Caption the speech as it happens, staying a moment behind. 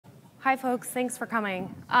Hi, folks. Thanks for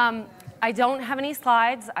coming. I don't have any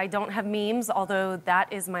slides. I don't have memes, although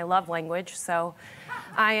that is my love language. So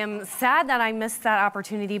I am sad that I missed that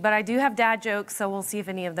opportunity, but I do have dad jokes, so we'll see if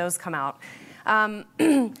any of those come out.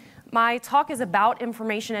 My talk is about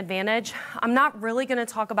information advantage. I'm not really going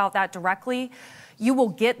to talk about that directly. You will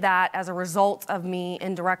get that as a result of me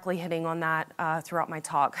indirectly hitting on that throughout my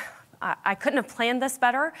talk. I couldn't have planned this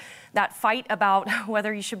better, that fight about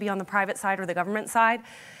whether you should be on the private side or the government side.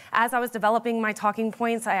 As I was developing my talking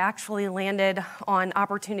points, I actually landed on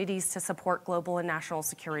opportunities to support global and national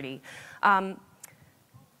security.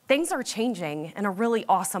 Things are changing in a really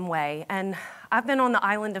awesome way, and I've been on the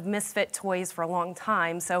island of misfit toys for a long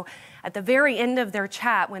time, so at the very end of their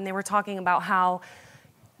chat, when they were talking about how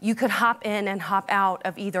you could hop in and hop out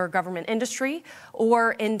of either government industry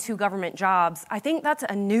or into government jobs, I think that's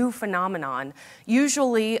a new phenomenon.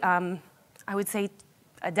 Usually, I would say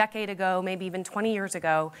a decade ago, maybe even 20 years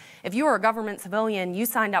ago, if you were a government civilian, you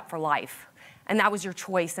signed up for life. And that was your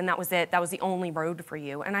choice, and that was it. That was the only road for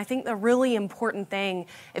you. And I think the really important thing,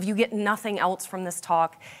 if you get nothing else from this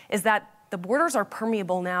talk, is that the borders are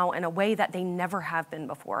permeable now in a way that they never have been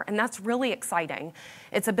before. And that's really exciting.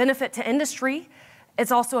 It's a benefit to industry.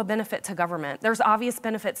 It's also a benefit to government. There's obvious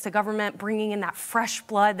benefits to government, bringing in that fresh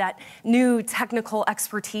blood, that new technical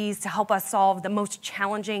expertise to help us solve the most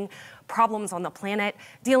challenging problems on the planet,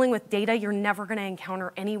 dealing with data you're never going to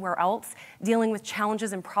encounter anywhere else, dealing with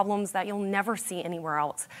challenges and problems that you'll never see anywhere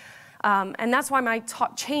else. And that's why my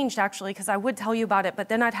talk changed, actually, because I would tell you about it, but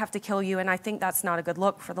then I'd have to kill you, and I think that's not a good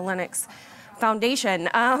look for the Linux Foundation.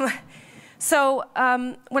 So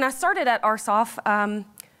when I started at RSOF,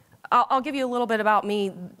 I'll give you a little bit about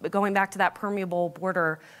me, going back to that permeable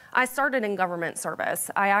border. I started in government service.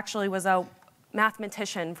 I actually was a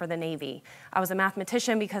mathematician for the Navy. I was a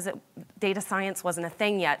mathematician because data science wasn't a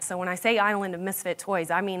thing yet. So when I say island of misfit toys,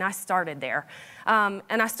 I mean I started there. And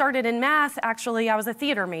I started in math. Actually, I was a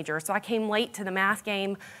theater major, so I came late to the math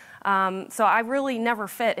game. So I really never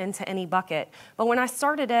fit into any bucket. But when I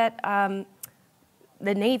started at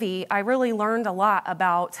the Navy, I really learned a lot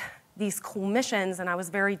about these cool missions, and I was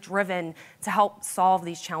very driven to help solve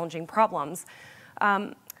these challenging problems.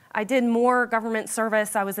 I did more government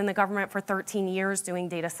service. I was in the government for 13 years doing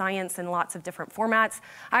data science in lots of different formats.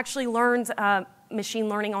 I actually learned machine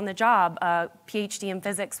learning on the job. A PhD in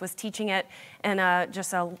physics was teaching it in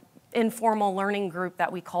just an informal learning group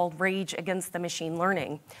that we called Rage Against the Machine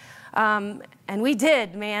Learning. And we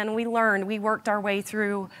did, man, we learned. We worked our way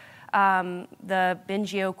through the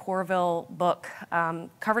Bengio-Corville book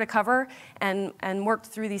cover to cover and worked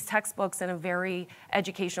through these textbooks in a very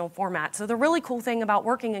educational format. So the really cool thing about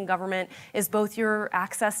working in government is both your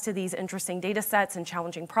access to these interesting data sets and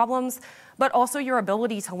challenging problems, but also your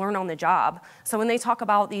ability to learn on the job. So when they talk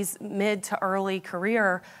about these mid to early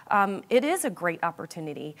career, it is a great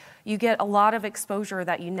opportunity. You get a lot of exposure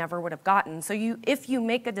that you never would have gotten. So if you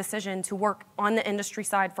make a decision to work on the industry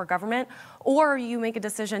side for government, or you make a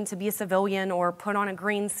decision to be a civilian or put on a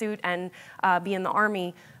green suit and be in the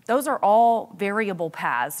Army, those are all variable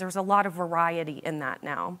paths. There's a lot of variety in that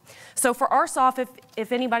now. So for RSOF,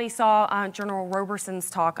 if anybody saw General Roberson's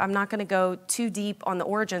talk, I'm not going to go too deep on the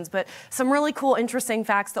origins, but some really cool, interesting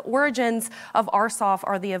facts. The origins of RSOF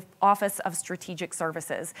are the Office of Strategic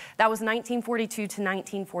Services. That was 1942 to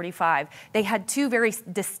 1945. They had two very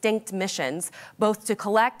distinct missions, both to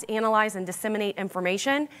collect, analyze, and disseminate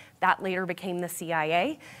information. That later became the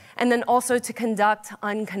CIA. And then also to conduct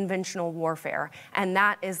unconventional warfare. And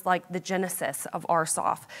that is like the genesis of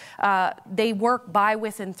RSOF. They work by,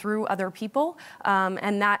 with, and through other people,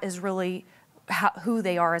 and that is really who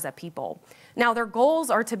they are as a people. Now, their goals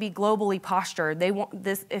are to be globally postured. They want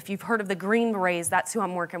this, if you've heard of the Green Berets, that's who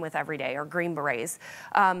I'm working with every day, or Green Berets.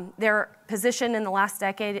 They're positioned in the last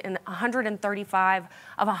decade in 135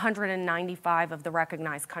 of 195 of the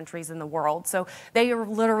recognized countries in the world. So they are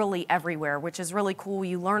literally everywhere, which is really cool.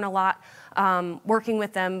 You learn a lot working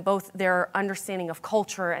with them, both their understanding of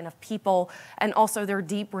culture and of people, and also their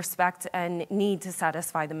deep respect and need to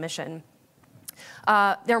satisfy the mission.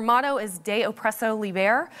 Their motto is De Oppresso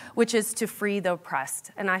Liber, which is to free the oppressed.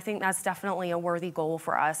 And I think that's definitely a worthy goal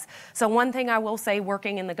for us. So one thing I will say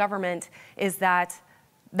working in the government is that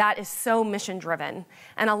is so mission driven.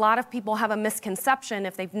 And a lot of people have a misconception,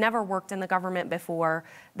 if they've never worked in the government before,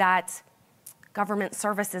 that government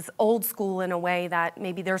service is old school in a way that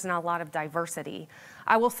maybe there's not a lot of diversity.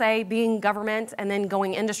 I will say, being government and then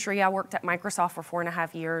going industry, I worked at Microsoft for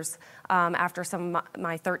 4.5 years after some of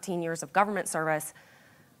my 13 years of government service.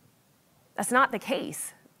 That's not the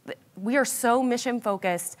case. We are so mission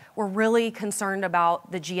focused, we're really concerned about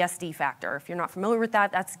the GSD factor. If you're not familiar with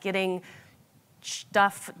that, that's getting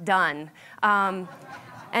stuff done. And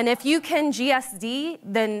if you can GSD,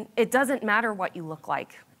 then it doesn't matter what you look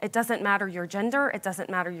like. It doesn't matter your gender. It doesn't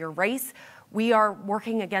matter your race. We are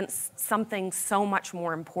working against something so much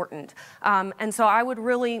more important. And so I would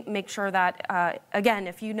really make sure that, again,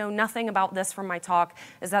 if you know nothing about this from my talk,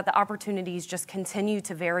 is that the opportunities just continue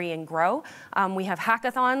to vary and grow. We have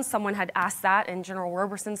hackathons. Someone had asked that in General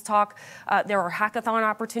Roberson's talk. There are hackathon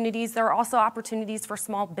opportunities. There are also opportunities for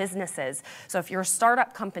small businesses. So if you're a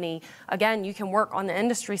startup company, again, you can work on the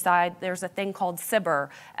industry side. There's a thing called SBIR,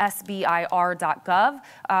 SBIR.gov.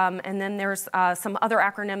 And then there's some other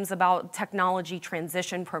acronyms about technology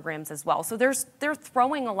transition programs as well. So they're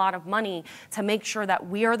throwing a lot of money to make sure that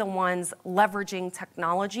we are the ones leveraging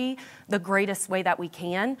technology the greatest way that we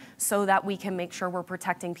can, so that we can make sure we're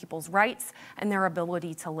protecting people's rights and their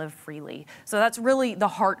ability to live freely. So that's really the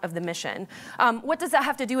heart of the mission. What does that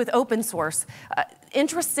have to do with open source?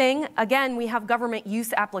 Interesting, again, we have government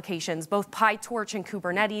use applications. Both PyTorch and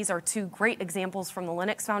Kubernetes are two great examples from the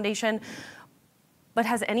Linux Foundation. But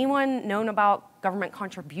has anyone known about government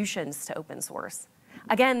contributions to open source?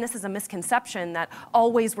 Again, this is a misconception that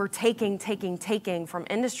always we're taking from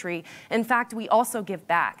industry. In fact, we also give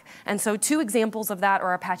back. And so two examples of that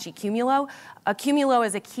are Apache Cumulo. Cumulo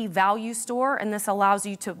is a key value store, and this allows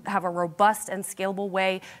you to have a robust and scalable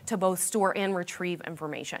way to both store and retrieve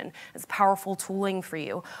information. It's powerful tooling for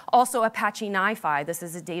you. Also, Apache NiFi, this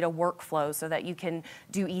is a data workflow so that you can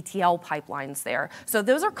do ETL pipelines there. So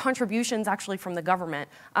those are contributions actually from the government.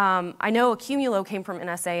 I know Cumulo came from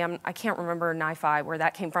NSA. I can't remember NiFi, where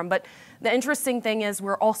that came from. But the interesting thing is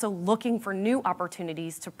we're also looking for new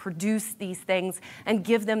opportunities to produce these things and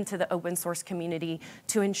give them to the open source community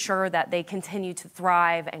to ensure that they continue to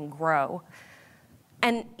thrive and grow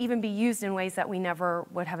and even be used in ways that we never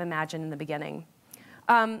would have imagined in the beginning.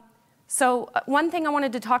 So one thing I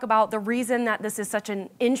wanted to talk about, the reason that this is such an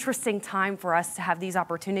interesting time for us to have these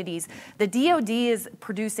opportunities, the DoD is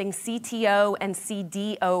producing CTO and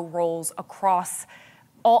CDO roles across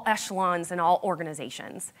all echelons and all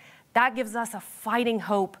organizations. That gives us a fighting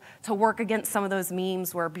hope to work against some of those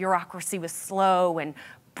memes where bureaucracy was slow and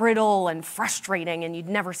brittle and frustrating and you'd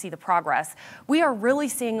never see the progress. We are really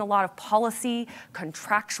seeing a lot of policy,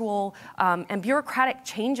 contractual, and bureaucratic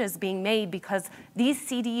changes being made because these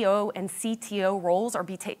CDO and CTO roles are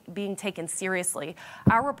being taken seriously.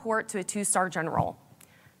 I report to a 2-star general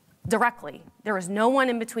directly. There is no one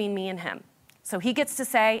in between me and him. So he gets to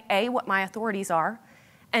say, A, what my authorities are,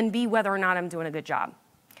 and B, whether or not I'm doing a good job.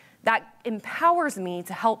 That empowers me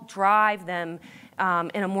to help drive them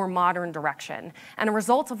in a more modern direction. And a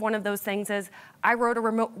result of one of those things is I wrote a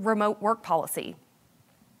remote work policy.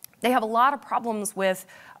 They have a lot of problems with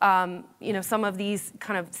some of these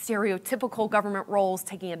kind of stereotypical government roles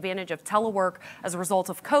taking advantage of telework as a result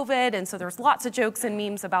of COVID, and so there's lots of jokes and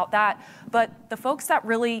memes about that. But the folks that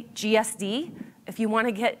really GSD, if you want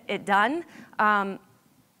to get it done,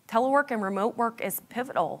 telework and remote work is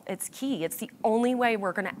pivotal. It's key. It's the only way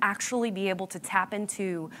we're going to actually be able to tap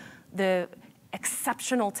into the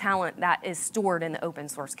exceptional talent that is stored in the open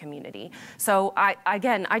source community. So I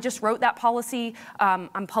just wrote that policy.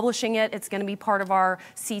 I'm publishing it. It's going to be part of our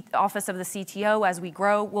Office of the CTO as we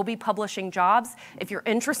grow. We'll be publishing jobs. If you're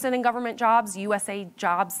interested in government jobs,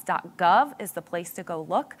 usajobs.gov is the place to go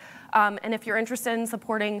look. And if you're interested in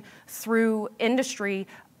supporting through industry,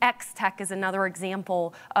 X-Tech is another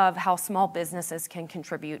example of how small businesses can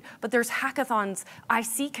contribute. But there's hackathons,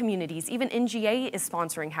 IC communities, even NGA is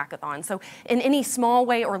sponsoring hackathons. So in any small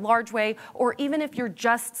way or large way, or even if you're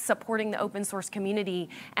just supporting the open source community,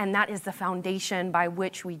 and that is the foundation by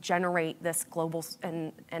which we generate this global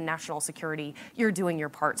and national security, you're doing your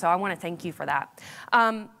part. So I want to thank you for that.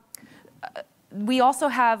 We also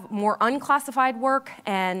have more unclassified work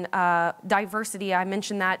and diversity. I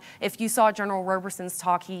mentioned that. If you saw General Roberson's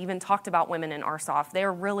talk, he even talked about women in RSOF.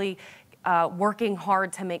 They're really working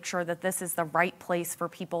hard to make sure that this is the right place for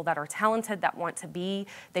people that are talented, that want to be.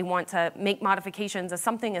 They want to make modifications as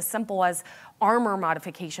something as simple as armor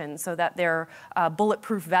modifications so that their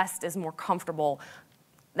bulletproof vest is more comfortable.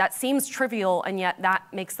 That seems trivial, and yet that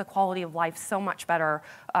makes the quality of life so much better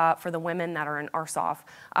for the women that are in RSOF.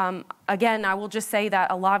 Again, I will just say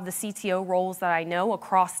that a lot of the CTO roles that I know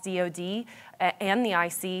across DoD and the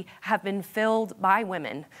IC have been filled by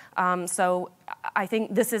women. So I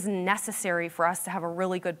think this is necessary for us to have a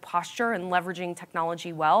really good posture in leveraging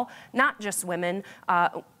technology well, not just women,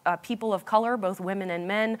 people of color, both women and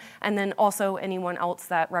men, and then also anyone else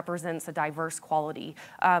that represents a diverse quality.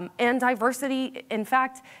 And diversity, in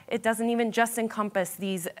fact, it doesn't even just encompass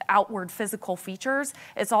these outward physical features,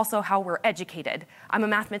 it's also how we're educated. I'm a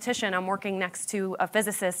mathematician, I'm working next to a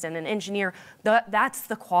physicist and an engineer. That's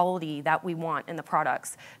the quality that we want in the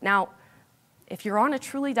products. Now, if you're on a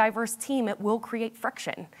truly diverse team, it will create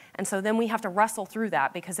friction. And so then we have to wrestle through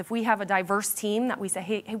that, because if we have a diverse team that we say,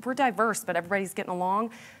 hey, we're diverse, but everybody's getting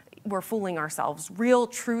along, we're fooling ourselves. Real,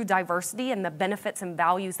 true diversity and the benefits and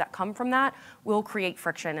values that come from that will create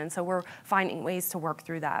friction. And so we're finding ways to work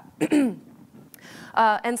through that.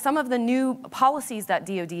 And some of the new policies that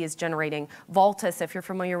DoD is generating, Vaultus, if you're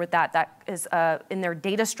familiar with that, that is in their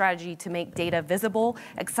data strategy to make data visible,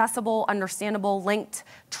 accessible, understandable, linked,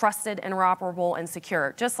 trusted, interoperable, and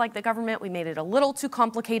secure. Just like the government, we made it a little too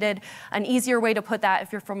complicated. An easier way to put that,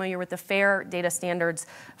 if you're familiar with the FAIR data standards,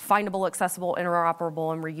 findable, accessible,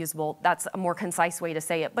 interoperable, and reusable, that's a more concise way to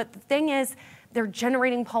say it. But the thing is, they're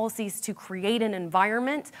generating policies to create an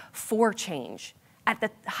environment for change at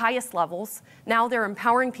the highest levels. Now they're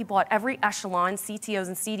empowering people at every echelon, CTOs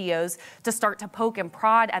and CDOs, to start to poke and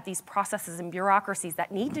prod at these processes and bureaucracies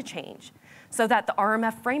that need to change, so that the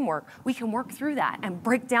RMF framework, we can work through that and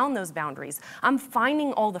break down those boundaries. I'm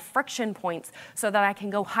finding all the friction points so that I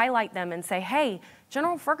can go highlight them and say, hey,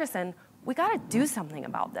 General Ferguson, we got to do something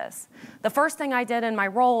about this. The first thing I did in my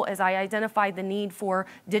role is I identified the need for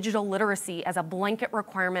digital literacy as a blanket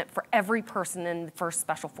requirement for every person in the 1st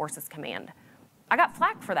Special Forces Command. I got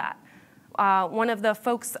flack for that. One of the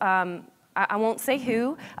folks, I won't say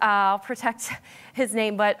who, I'll protect his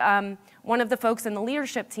name, but one of the folks in the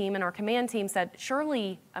leadership team and our command team said,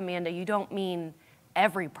 surely, Amanda, you don't mean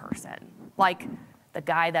every person, like the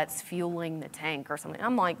guy that's fueling the tank or something.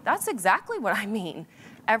 I'm like, that's exactly what I mean.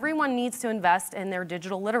 Everyone needs to invest in their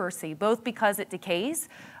digital literacy, both because it decays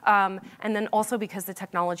and then also because the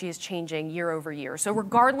technology is changing year over year. So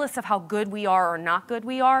regardless of how good we are or not good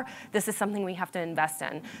we are, this is something we have to invest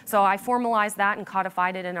in. So I formalized that and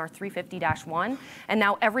codified it in our 350-1. And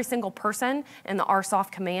now every single person in the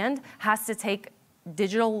RSOF command has to take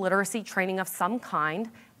digital literacy training of some kind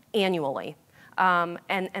annually.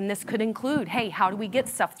 And this could include, hey, how do we get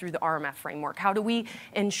stuff through the RMF framework? How do we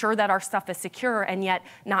ensure that our stuff is secure and yet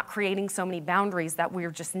not creating so many boundaries that we're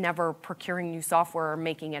just never procuring new software or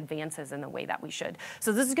making advances in the way that we should?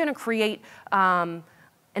 So this is going to create an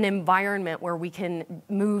environment where we can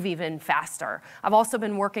move even faster. I've also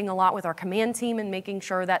been working a lot with our command team and making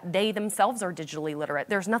sure that they themselves are digitally literate.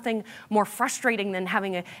 There's nothing more frustrating than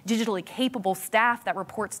having a digitally capable staff that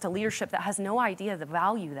reports to leadership that has no idea the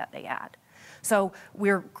value that they add. So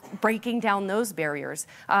we're breaking down those barriers.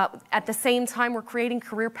 At the same time, we're creating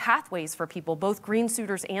career pathways for people, both green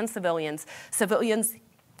suiters and civilians. Civilians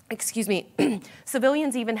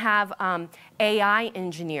even have AI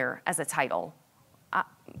engineer as a title.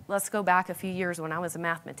 Let's go back a few years when I was a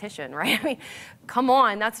mathematician, right? I mean, come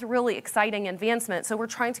on, that's a really exciting advancement. So we're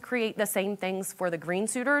trying to create the same things for the green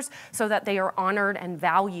suiters so that they are honored and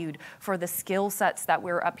valued for the skill sets that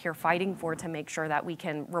we're up here fighting for to make sure that we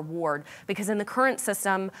can reward. Because in the current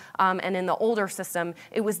system and in the older system,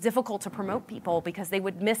 it was difficult to promote people because they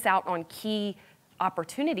would miss out on key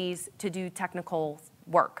opportunities to do technical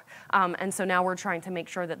work. And so now we're trying to make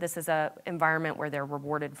sure that this is an environment where they're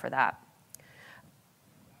rewarded for that.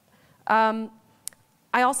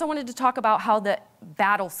 I also wanted to talk about how the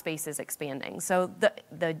battle space is expanding. So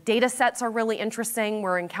the data sets are really interesting.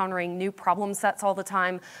 We're encountering new problem sets all the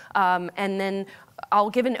time. And then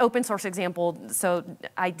I'll give an open source example. So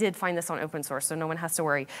I did find this on open source, so no one has to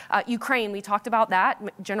worry. Ukraine, we talked about that.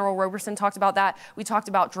 General Roberson talked about that. We talked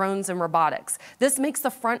about drones and robotics. This makes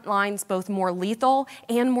the front lines both more lethal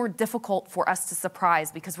and more difficult for us to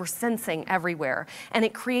surprise because we're sensing everywhere. And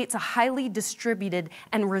it creates a highly distributed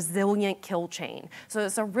and resilient kill chain. So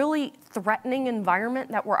it's a really threatening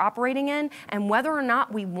environment that we're operating in. And whether or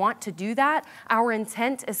not we want to do that, our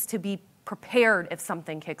intent is to be prepared if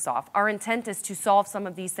something kicks off. Our intent is to solve some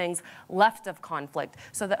of these things left of conflict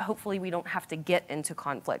so that hopefully we don't have to get into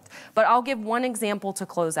conflict. But I'll give one example to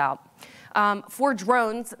close out. For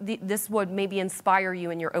drones, this would maybe inspire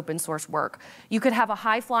you in your open source work. You could have a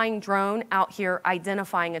high-flying drone out here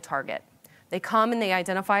identifying a target. They come and they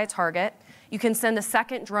identify a target. You can send a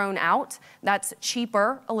second drone out that's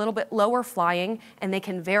cheaper, a little bit lower flying, and they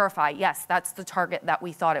can verify, yes, that's the target that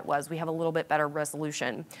we thought it was. We have a little bit better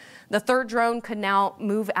resolution. The third drone could now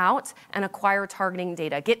move out and acquire targeting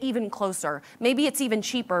data, get even closer. Maybe it's even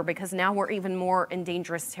cheaper because now we're even more in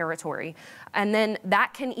dangerous territory. And then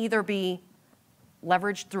that can either be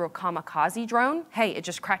leveraged through a kamikaze drone. Hey, it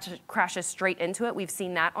just crashes straight into it. We've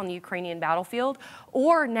seen that on the Ukrainian battlefield.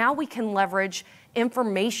 Or now we can leverage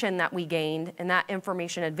information that we gained and that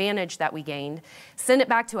information advantage that we gained, send it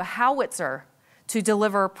back to a howitzer to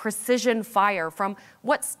deliver precision fire from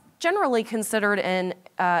what's generally considered an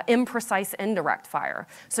imprecise indirect fire.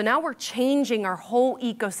 So now we're changing our whole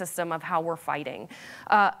ecosystem of how we're fighting.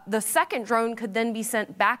 The second drone could then be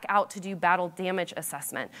sent back out to do battle damage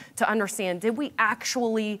assessment to understand, did we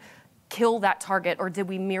actually kill that target, or did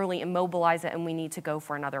we merely immobilize it and we need to go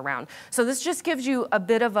for another round? So this just gives you a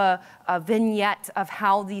bit of a vignette of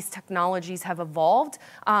how these technologies have evolved.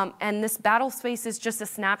 And this battle space is just a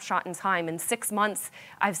snapshot in time. In 6 months,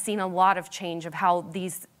 I've seen a lot of change of how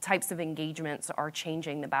these types of engagements are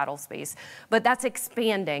changing the battle space. But that's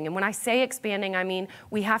expanding. And when I say expanding, I mean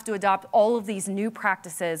we have to adopt all of these new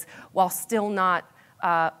practices while still not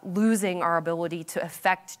losing our ability to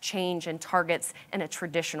affect change and targets in a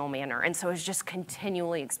traditional manner. And so it's just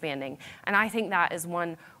continually expanding. And I think that is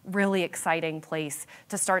one really exciting place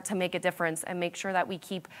to start to make a difference and make sure that we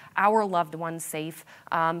keep our loved ones safe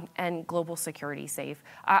and global security safe.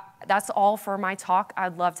 That's all for my talk.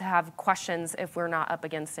 I'd love to have questions if we're not up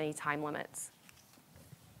against any time limits.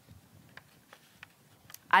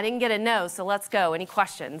 I didn't get a no, so let's go. Any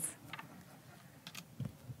questions?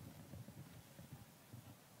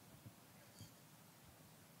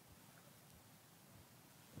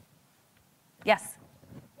 Yes?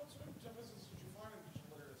 What sort of deficits did you find in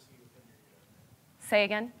digital literacy within your unit? Say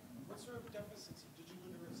again? What sort of deficits in digital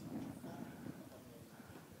literacy did you find?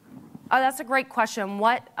 Oh, that's a great question.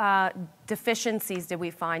 What deficiencies did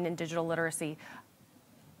we find in digital literacy?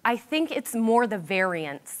 I think it's more the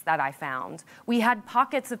variance that I found. We had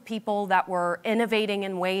pockets of people that were innovating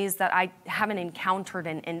in ways that I haven't encountered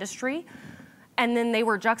in industry. And then they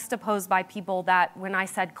were juxtaposed by people that when I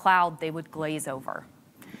said cloud, they would glaze over.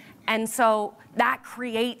 And so that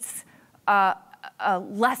creates a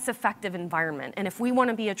less effective environment. And if we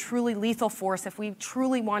want to be a truly lethal force, if we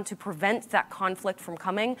truly want to prevent that conflict from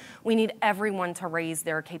coming, we need everyone to raise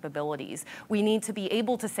their capabilities. We need to be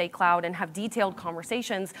able to say cloud and have detailed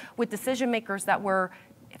conversations with decision makers that were,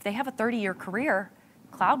 if they have a 30-year career,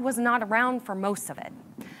 cloud was not around for most of it.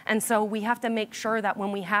 And so we have to make sure that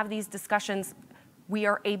when we have these discussions, we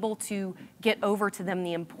are able to get over to them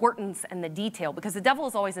the importance and the detail, because the devil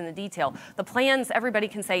is always in the detail. The plans, everybody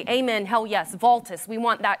can say, amen, hell yes, Vaultus, we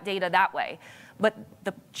want that data that way. But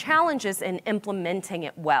the challenge is in implementing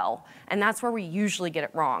it well, and that's where we usually get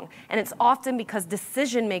it wrong. And it's often because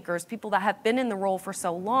decision makers, people that have been in the role for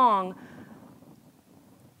so long,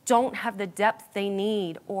 don't have the depth they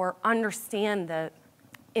need or understand the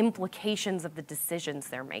implications of the decisions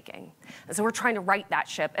they're making. And so we're trying to right that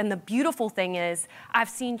ship. And the beautiful thing is I've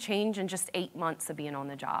seen change in just 8 months of being on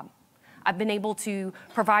the job. I've been able to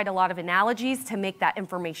provide a lot of analogies to make that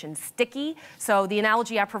information sticky. So the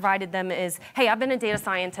analogy I provided them is, hey, I've been a data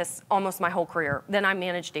scientist almost my whole career. Then I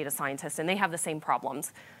manage data scientists, and they have the same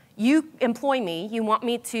problems. You employ me, you want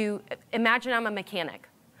me to, imagine I'm a mechanic.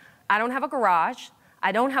 I don't have a garage,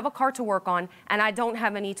 I don't have a car to work on, and I don't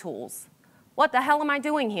have any tools. What the hell am I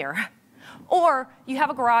doing here? Or you have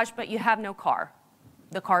a garage, but you have no car.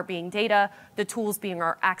 The car being data, the tools being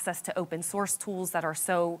our access to open source tools that are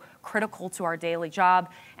so critical to our daily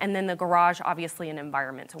job, and then the garage, obviously an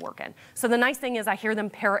environment to work in. So the nice thing is I hear them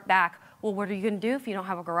parrot back, well, what are you gonna do if you don't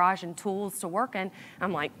have a garage and tools to work in?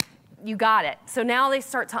 I'm like, you got it. So now they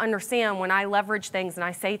start to understand when I leverage things and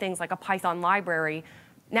I say things like a Python library,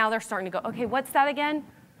 now they're starting to go, okay, what's that again?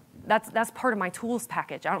 That's part of my tools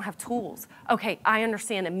package. I don't have tools. Okay, I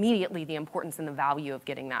understand immediately the importance and the value of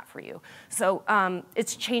getting that for you. So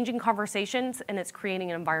it's changing conversations, and it's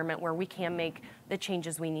creating an environment where we can make the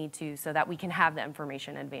changes we need to so that we can have the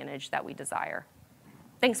information advantage that we desire.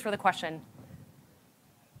 Thanks for the question.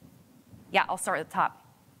 Yeah, I'll start at the top.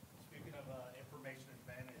 Speaking of information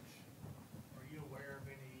advantage, are you aware of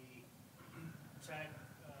any tech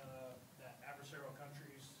that adversarial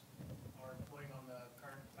countries are putting on the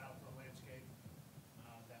current battlefield landscape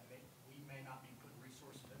that we may not be putting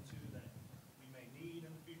resources into that we may need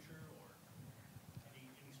in the future, or any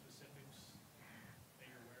specifics that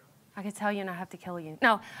you're aware of? I could tell you and I have to kill you.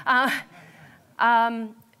 No.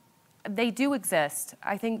 They do exist.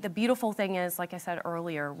 I think the beautiful thing is, like I said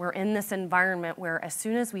earlier, we're in this environment where as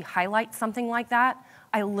soon as we highlight something like that,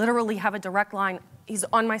 I literally have a direct line. He's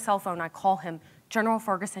on my cell phone. I call him, General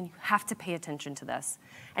Ferguson, you have to pay attention to this.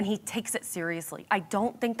 And he takes it seriously. I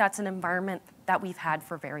don't think that's an environment that we've had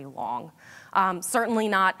for very long. Certainly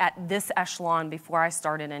not at this echelon before I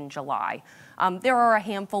started in July. There are a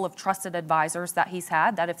handful of trusted advisors that he's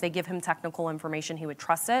had that if they give him technical information, he would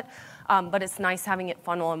trust it. But it's nice having it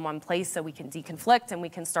funnel in one place so we can deconflict and we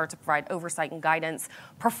can start to provide oversight and guidance,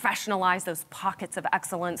 professionalize those pockets of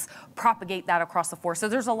excellence, propagate that across the force. So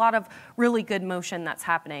there's a lot of really good motion that's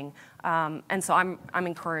happening. And so I'm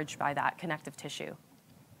encouraged by that connective tissue.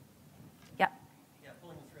 Yeah,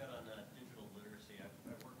 pulling the thread on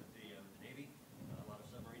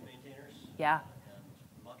Yeah.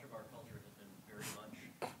 And much of our culture has been very much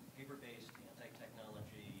paper-based,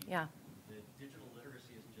 anti-technology. Yeah. The digital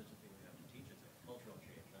literacy isn't just a thing we have to teach, it's a cultural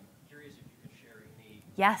change. I'm curious if you could share any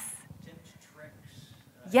Yes. tips,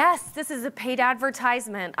 tricks. Yes, this is a paid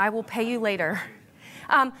advertisement. I will pay you later.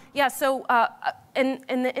 Yeah, so,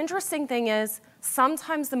 and the interesting thing is,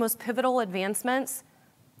 sometimes the most pivotal advancements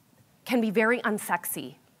can be very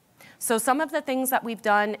unsexy. So some of the things that we've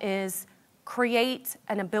done is create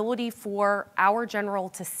an ability for our general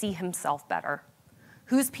to see himself better.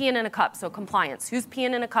 Who's peeing in a cup? So compliance. Who's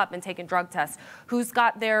peeing in a cup and taking drug tests? Who's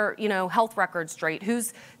got their health record straight?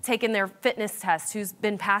 Who's taken their fitness test? Who's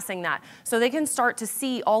been passing that? So they can start to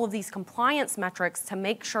see all of these compliance metrics to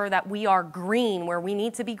make sure that we are green where we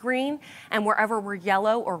need to be green, and wherever we're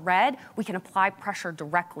yellow or red, we can apply pressure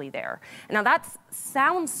directly there. Now that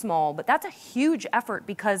sounds small, but that's a huge effort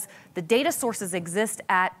because the data sources exist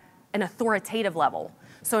at an authoritative level.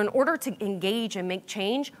 So in order to engage and make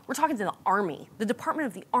change, we're talking to the Army. The Department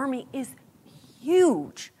of the Army is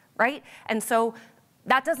huge, right? And so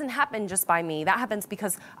that doesn't happen just by me. That happens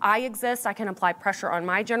because I exist. I can apply pressure on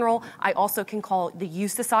my general. I also can call the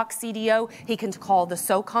USASOC CDO. He can call the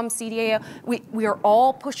SOCOM CDO. We are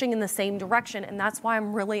all pushing in the same direction, and that's why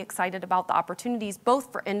I'm really excited about the opportunities,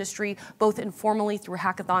 both for industry, both informally through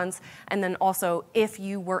hackathons, and then also if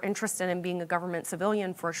you were interested in being a government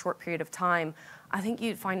civilian for a short period of time, I think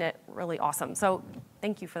you'd find it really awesome. So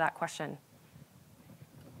thank you for that question.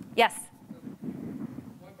 Yes?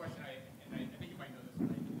 One question, and I think you might know this,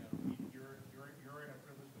 but you're in a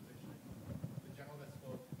privileged position. The general that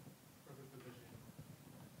spoke, privileged position.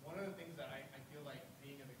 One of the things that I feel like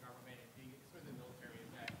being in the government and being, especially in the military,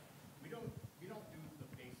 is that we don't do the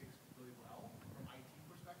basics really well from IT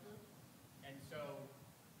perspective. And so,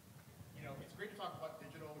 it's great to talk about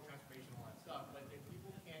digital transformation and all that stuff, but if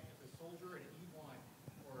people can't, if a soldier at E1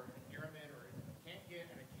 or an airman or can't get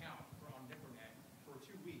an account on Internet for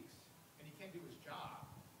 2 weeks and he can't do his job,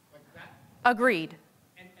 like that. Agreed.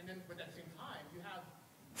 But at the same time, you have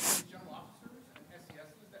these general officers and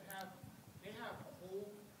SCSs that have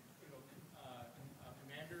whole,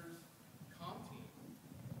 commanders, comm team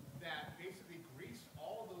that basically grease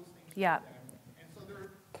all those things Yeah. for them. And so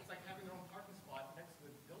it's like having their own parking spot next to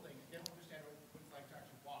the building. They don't understand what it's like to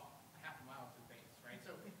actually walk a half a mile to base, right?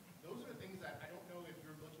 So those are the things that I don't know if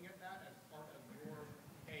you're looking at that as part of your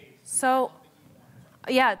pay. So,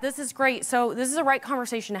 yeah, this is great. So this is the right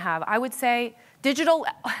conversation to have. I would say digital,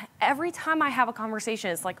 every time I have a conversation,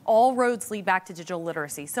 it's like all roads lead back to digital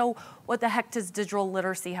literacy. So what the heck does digital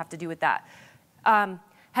literacy have to do with that?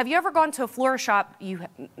 Have you ever gone to a florist shop?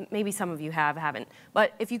 Maybe some of you haven't.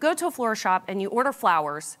 But if you go to a florist shop and you order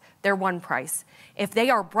flowers, they're one price. If they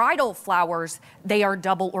are bridal flowers, they are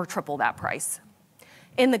double or triple that price.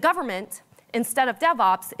 In the government, instead of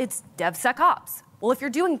DevOps, it's DevSecOps. Well, if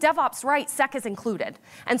you're doing DevOps right, Sec is included.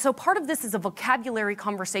 And so part of this is a vocabulary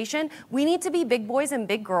conversation. We need to be big boys and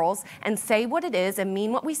big girls and say what it is and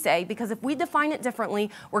mean what we say, because if we define it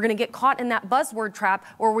differently, we're gonna get caught in that buzzword trap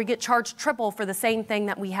where we get charged triple for the same thing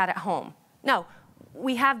that we had at home. No,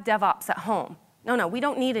 we have DevOps at home. No, we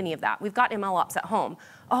don't need any of that. We've got MLOps at home.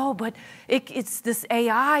 Oh, but it's this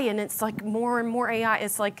AI and it's like more and more AI.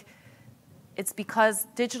 It's because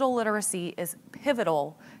digital literacy is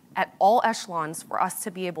pivotal at all echelons for us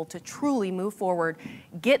to be able to truly move forward,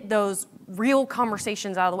 get those real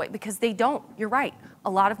conversations out of the way, because they don't, you're right, a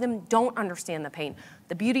lot of them don't understand the pain.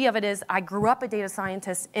 The beauty of it is I grew up a data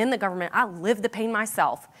scientist in the government. I lived the pain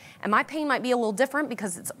myself. And my pain might be a little different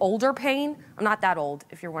because it's older pain. I'm not that old,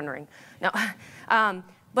 if you're wondering. No,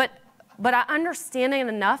 but I understand it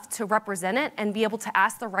enough to represent it and be able to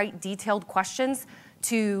ask the right detailed questions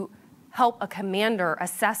to help a commander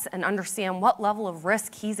assess and understand what level of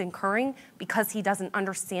risk he's incurring because he doesn't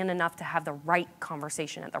understand enough to have the right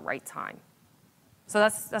conversation at the right time. So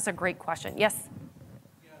that's a great question. Yes?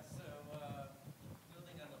 Yeah, so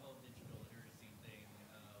building on the whole digital literacy thing,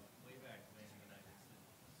 way back when I was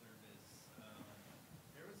in service,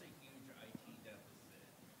 there was a huge IT deficit,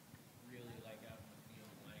 really out in the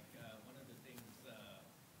field. One of the things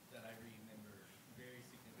that I remember very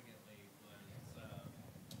significantly was the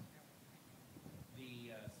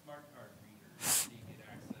smart card readers to get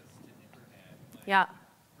access to the internet. Yeah.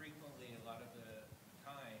 Frequently, a lot of the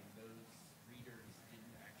time, those readers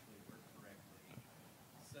didn't actually work correctly.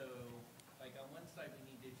 So, on one side,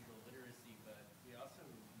 we need digital literacy, but we also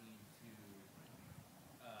need to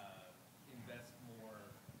invest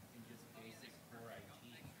more in just basic core IT.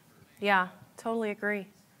 Yeah, totally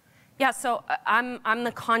agree. Yeah, so I'm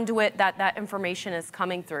the conduit that information is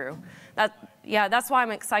coming through. yeah, that's why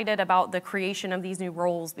I'm excited about the creation of these new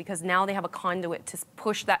roles, because now they have a conduit to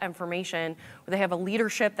push that information, where they have a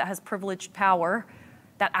leadership that has privileged power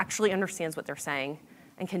that actually understands what they're saying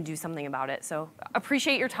and can do something about it. So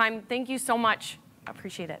appreciate your time. Thank you so much. I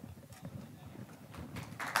appreciate it.